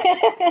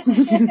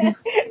manga.